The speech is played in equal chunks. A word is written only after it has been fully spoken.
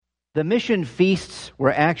The mission feasts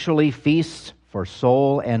were actually feasts for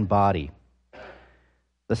soul and body.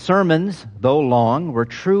 The sermons, though long, were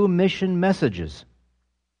true mission messages.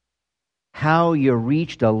 How you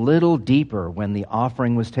reached a little deeper when the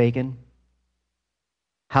offering was taken.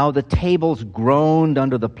 How the tables groaned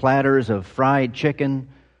under the platters of fried chicken,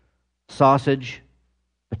 sausage,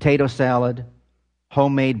 potato salad,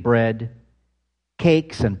 homemade bread,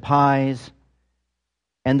 cakes and pies,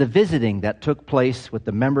 and the visiting that took place with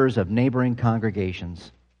the members of neighboring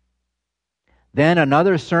congregations. Then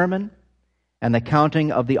another sermon and the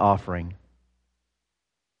counting of the offering.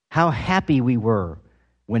 How happy we were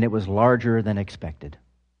when it was larger than expected.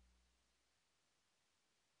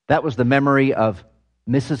 That was the memory of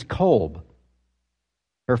Mrs. Kolb.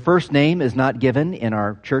 Her first name is not given in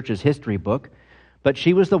our church's history book, but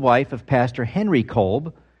she was the wife of Pastor Henry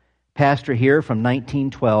Kolb, pastor here from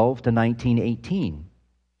 1912 to 1918.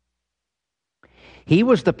 He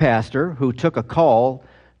was the pastor who took a call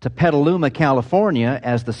to Petaluma, California,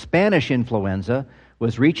 as the Spanish influenza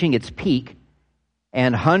was reaching its peak,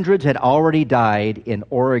 and hundreds had already died in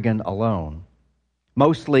Oregon alone,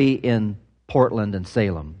 mostly in Portland and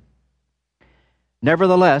Salem.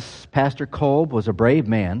 Nevertheless, Pastor Kolb was a brave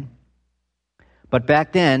man, but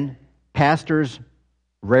back then, pastors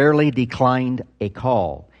rarely declined a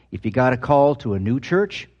call. If you got a call to a new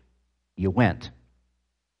church, you went.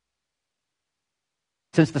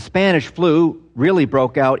 Since the Spanish flu really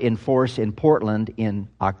broke out in force in Portland in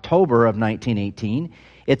October of 1918,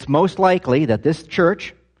 it's most likely that this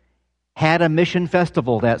church had a mission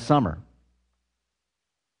festival that summer.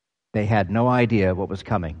 They had no idea what was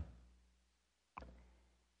coming.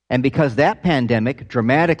 And because that pandemic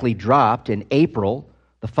dramatically dropped in April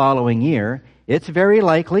the following year, it's very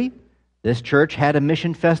likely this church had a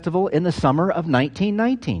mission festival in the summer of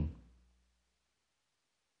 1919.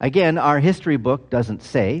 Again, our history book doesn't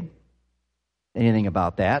say anything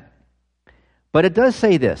about that, but it does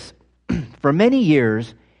say this. For many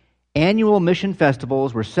years, annual mission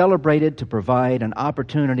festivals were celebrated to provide an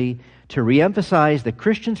opportunity to reemphasize the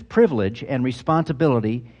Christian's privilege and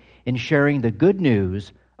responsibility in sharing the good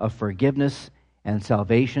news of forgiveness and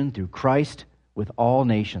salvation through Christ with all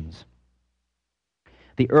nations.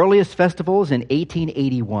 The earliest festivals in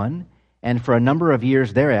 1881 and for a number of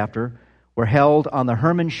years thereafter were held on the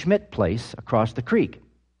Herman Schmidt Place across the creek.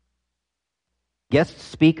 Guest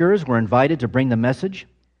speakers were invited to bring the message.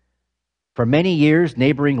 For many years,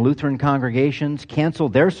 neighboring Lutheran congregations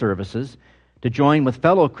canceled their services to join with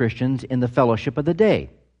fellow Christians in the fellowship of the day,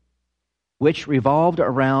 which revolved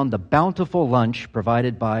around the bountiful lunch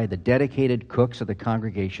provided by the dedicated cooks of the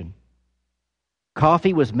congregation.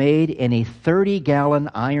 Coffee was made in a 30-gallon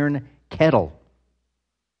iron kettle.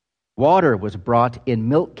 Water was brought in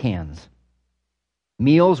milk cans.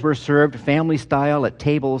 Meals were served family style at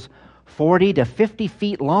tables 40 to 50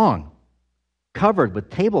 feet long, covered with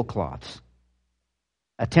tablecloths.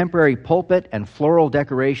 A temporary pulpit and floral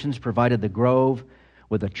decorations provided the grove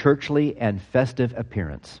with a churchly and festive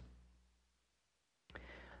appearance.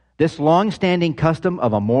 This long-standing custom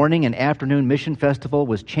of a morning and afternoon mission festival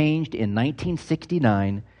was changed in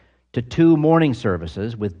 1969 to 2 morning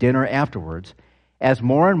services with dinner afterwards, as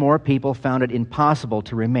more and more people found it impossible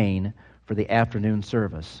to remain for the afternoon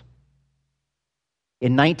service.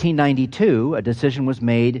 In 1992, a decision was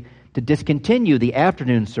made to discontinue the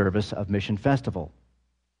afternoon service of Mission Festival.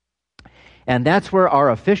 And that's where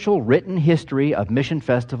our official written history of Mission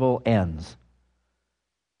Festival ends.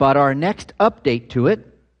 But our next update to it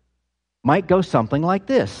might go something like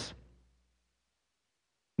this.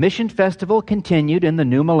 Mission Festival continued in the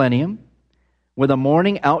new millennium with a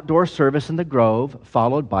morning outdoor service in the Grove,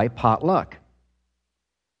 followed by potluck.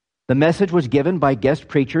 The message was given by guest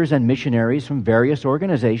preachers and missionaries from various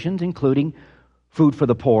organizations, including Food for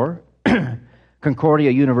the Poor,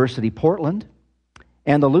 Concordia University Portland,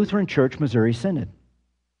 and the Lutheran Church Missouri Synod.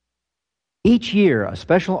 Each year, a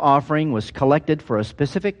special offering was collected for a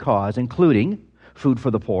specific cause, including Food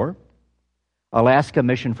for the Poor, Alaska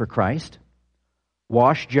Mission for Christ,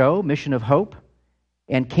 Wash Joe Mission of Hope,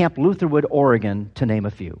 and Camp Lutherwood, Oregon, to name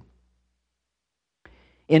a few.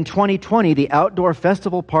 In 2020, the outdoor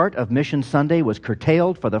festival part of Mission Sunday was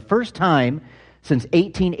curtailed for the first time since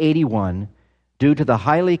 1881 due to the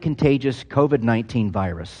highly contagious COVID-19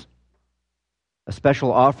 virus. A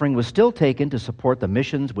special offering was still taken to support the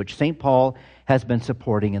missions which St. Paul has been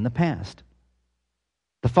supporting in the past.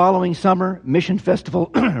 The following summer, Mission Festival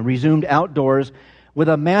resumed outdoors with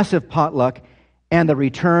a massive potluck and the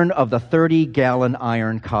return of the 30-gallon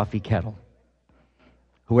iron coffee kettle.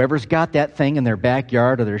 Whoever's got that thing in their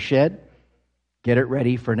backyard or their shed, get it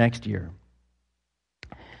ready for next year.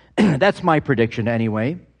 That's my prediction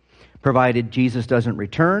anyway. provided Jesus doesn't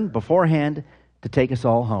return beforehand to take us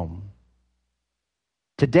all home.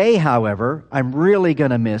 Today, however, I'm really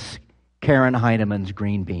going to miss Karen Heinemann's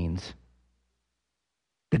green beans,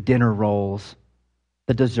 the dinner rolls,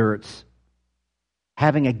 the desserts,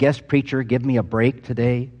 having a guest preacher give me a break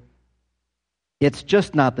today. It's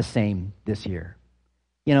just not the same this year.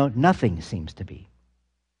 Nothing seems to be.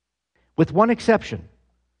 With one exception,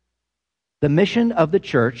 the mission of the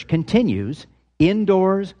church continues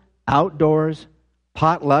indoors, outdoors,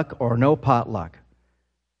 potluck or no potluck.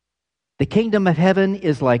 The kingdom of heaven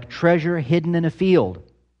is like treasure hidden in a field,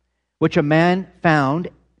 which a man found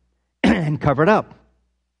and covered up.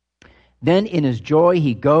 Then in his joy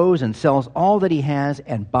he goes and sells all that he has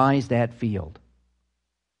and buys that field.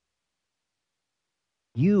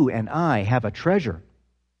 You and I have a treasure.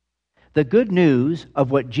 The good news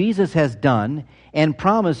of what Jesus has done and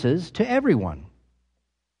promises to everyone.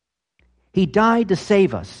 He died to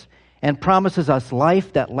save us and promises us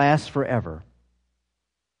life that lasts forever.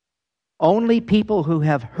 Only people who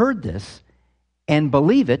have heard this and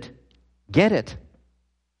believe it get it.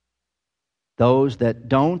 Those that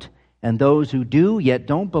don't and those who do yet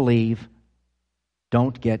don't believe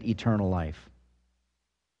don't get eternal life.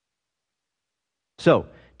 So,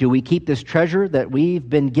 do we keep this treasure that we've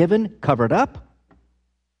been given covered up?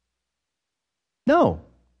 No.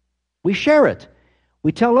 We share it.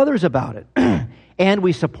 We tell others about it. And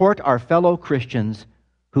we support our fellow Christians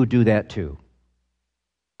who do that too.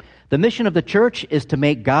 The mission of the church is to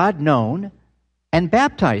make God known and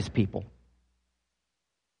baptize people.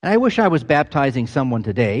 And I wish I was baptizing someone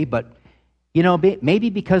today, but maybe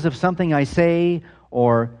because of something I say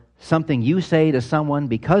or something you say to someone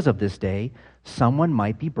because of this day, someone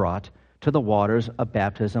might be brought to the waters of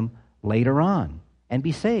baptism later on and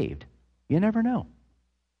be saved. You never know.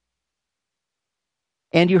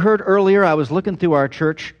 And you heard earlier, I was looking through our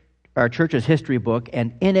church's history book,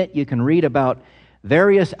 and in it you can read about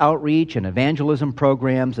various outreach and evangelism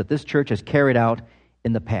programs that this church has carried out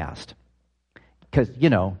in the past. Because,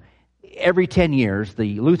 every 10 years,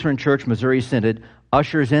 the Lutheran Church Missouri Synod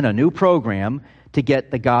ushers in a new program to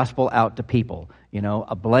get the gospel out to people.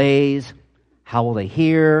 Ablaze, How Will They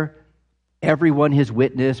Hear, Everyone His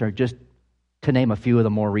Witness, or just to name a few of the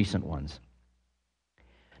more recent ones.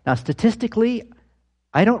 Now, statistically,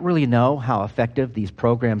 I don't really know how effective these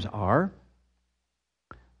programs are.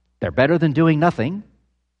 They're better than doing nothing.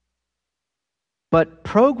 But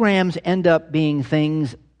programs end up being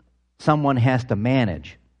things someone has to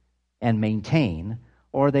manage and maintain,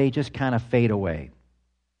 or they just kind of fade away.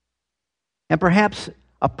 And perhaps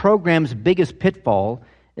a program's biggest pitfall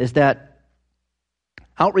is that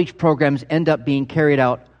outreach programs end up being carried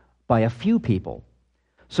out by a few people.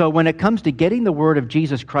 So when it comes to getting the word of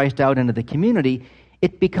Jesus Christ out into the community,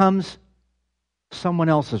 it becomes someone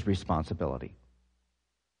else's responsibility.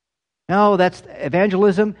 No, that's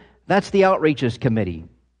evangelism. That's the outreaches committee.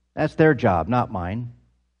 That's their job, not mine.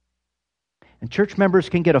 And church members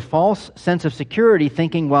can get a false sense of security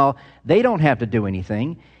thinking, well, they don't have to do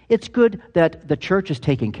anything. It's good that the church is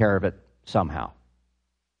taking care of it somehow.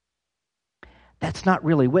 That's not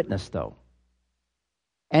really witness, though.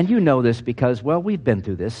 And you know this because, well, we've been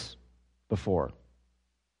through this before.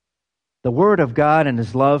 The Word of God and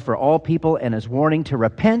His love for all people and His warning to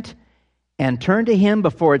repent and turn to Him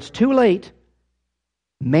before it's too late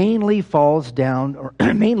mainly comes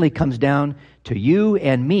down to you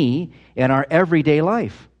and me in our everyday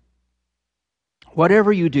life.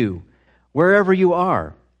 Whatever you do, wherever you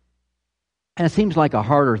are. And it seems like a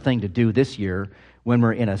harder thing to do this year when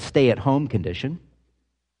we're in a stay-at-home condition.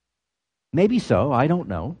 Maybe so, I don't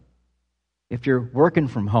know. If you're working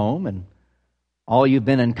from home and all you've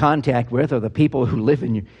been in contact with are the people who live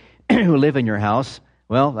in your house,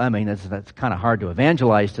 well, I mean, that's kind of hard to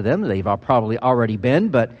evangelize to them. They've probably already been,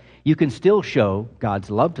 but you can still show God's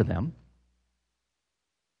love to them.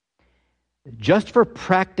 Just for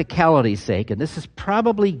practicality's sake, and this is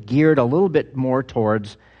probably geared a little bit more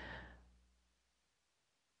towards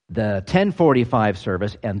the 1045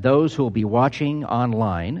 service and those who will be watching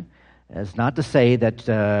online, as not to say that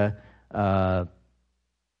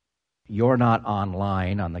you're not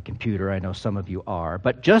online on the computer. I know some of you are.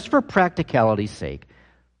 But just for practicality's sake,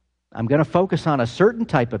 I'm going to focus on a certain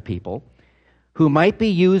type of people who might be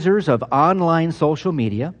users of online social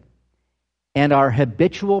media and are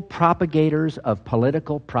habitual propagators of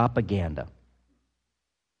political propaganda.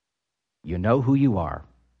 You know who you are.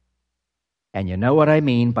 And you know what I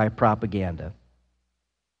mean by propaganda.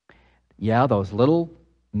 Yeah, those little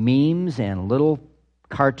memes and little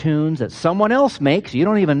cartoons that someone else makes, you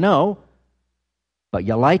don't even know, but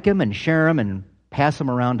you like them and share them and pass them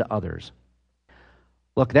around to others.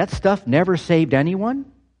 Look, that stuff never saved anyone.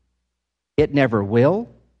 It never will.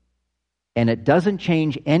 And it doesn't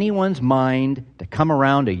change anyone's mind to come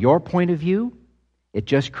around to your point of view. It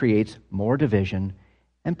just creates more division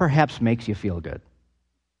and perhaps makes you feel good.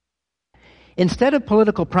 Instead of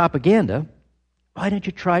political propaganda, why don't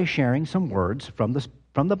you try sharing some words from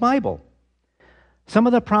the Bible? Some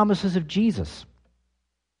of the promises of Jesus.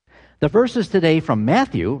 The verses today from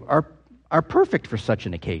Matthew are perfect for such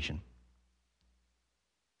an occasion.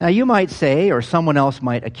 Now, you might say, or someone else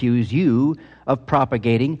might accuse you of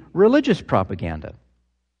propagating religious propaganda.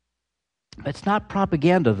 It's not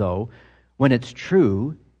propaganda, though, when it's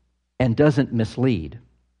true and doesn't mislead.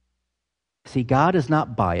 See, God is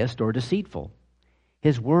not biased or deceitful.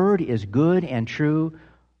 His word is good and true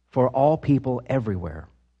for all people everywhere.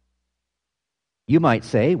 You might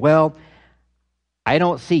say, well, I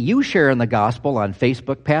don't see you sharing the gospel on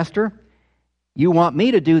Facebook, Pastor. You want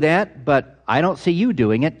me to do that, but I don't see you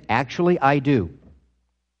doing it. Actually, I do.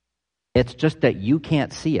 It's just that you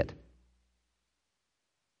can't see it.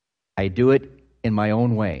 I do it in my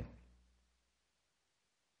own way.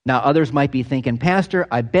 Now, others might be thinking, Pastor,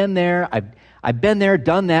 I've been there,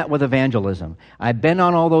 done that with evangelism. I've been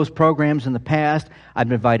on all those programs in the past.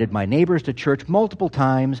 I've invited my neighbors to church multiple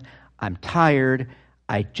times. I'm tired.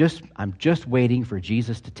 I'm just waiting for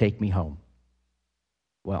Jesus to take me home.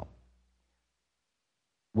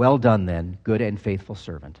 Well done then, good and faithful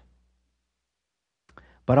servant.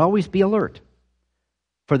 But always be alert,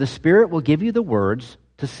 for the Spirit will give you the words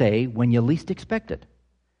to say when you least expect it,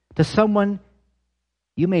 to someone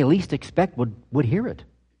you may least expect would hear it.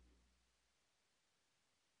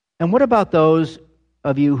 And what about those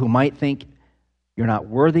of you who might think you're not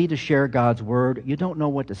worthy to share God's word, you don't know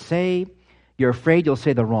what to say, you're afraid you'll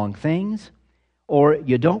say the wrong things, or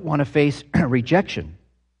you don't want to face rejection,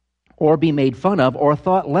 or be made fun of or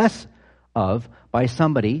thought less of by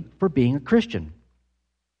somebody for being a Christian?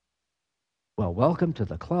 Well, welcome to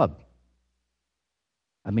the club.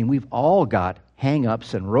 I mean, we've all got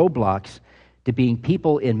hang-ups and roadblocks to being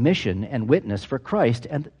people in mission and witness for Christ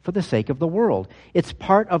and for the sake of the world. It's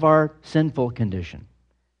part of our sinful condition.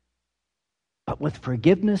 But with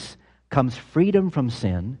forgiveness comes freedom from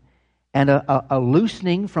sin and a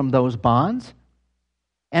loosening from those bonds.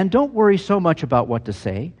 And don't worry so much about what to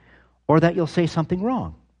say or that you'll say something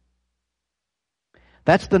wrong.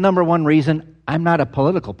 That's the number one reason I'm not a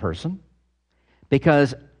political person,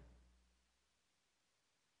 because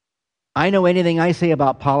I know anything I say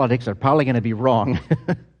about politics are probably going to be wrong.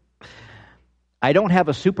 I don't have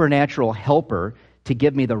a supernatural helper to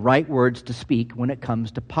give me the right words to speak when it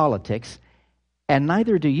comes to politics, and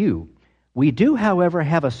neither do you. We do, however,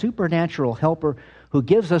 have a supernatural helper who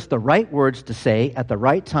gives us the right words to say at the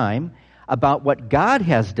right time about what God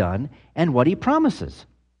has done and what He promises.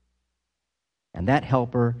 And that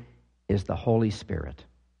helper is the Holy Spirit.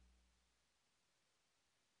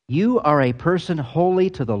 You are a person holy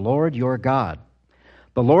to the Lord your God.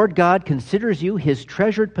 The Lord God considers you His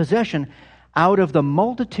treasured possession out of the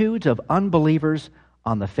multitudes of unbelievers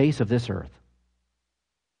on the face of this earth.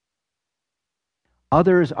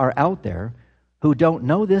 Others are out there who don't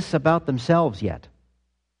know this about themselves yet.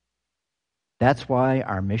 That's why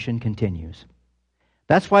our mission continues.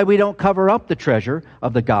 That's why we don't cover up the treasure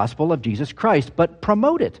of the gospel of Jesus Christ, but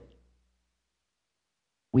promote it.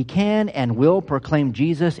 We can and will proclaim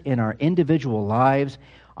Jesus in our individual lives,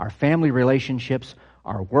 our family relationships,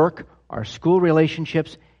 our work, our school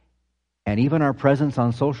relationships, and even our presence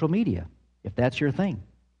on social media, if that's your thing.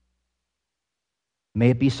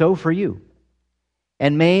 May it be so for you.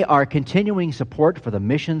 And may our continuing support for the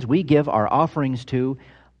missions we give our offerings to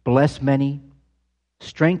bless many,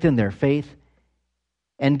 strengthen their faith,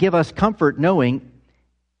 and give us comfort knowing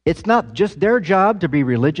it's not just their job to be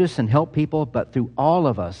religious and help people, but through all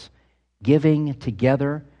of us giving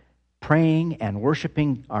together, praying and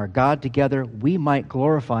worshiping our God together, we might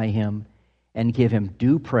glorify Him and give Him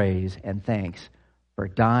due praise and thanks for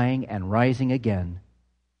dying and rising again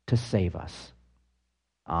to save us.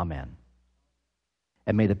 Amen.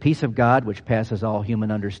 And may the peace of God, which passes all human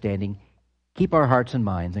understanding, keep our hearts and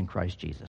minds in Christ Jesus.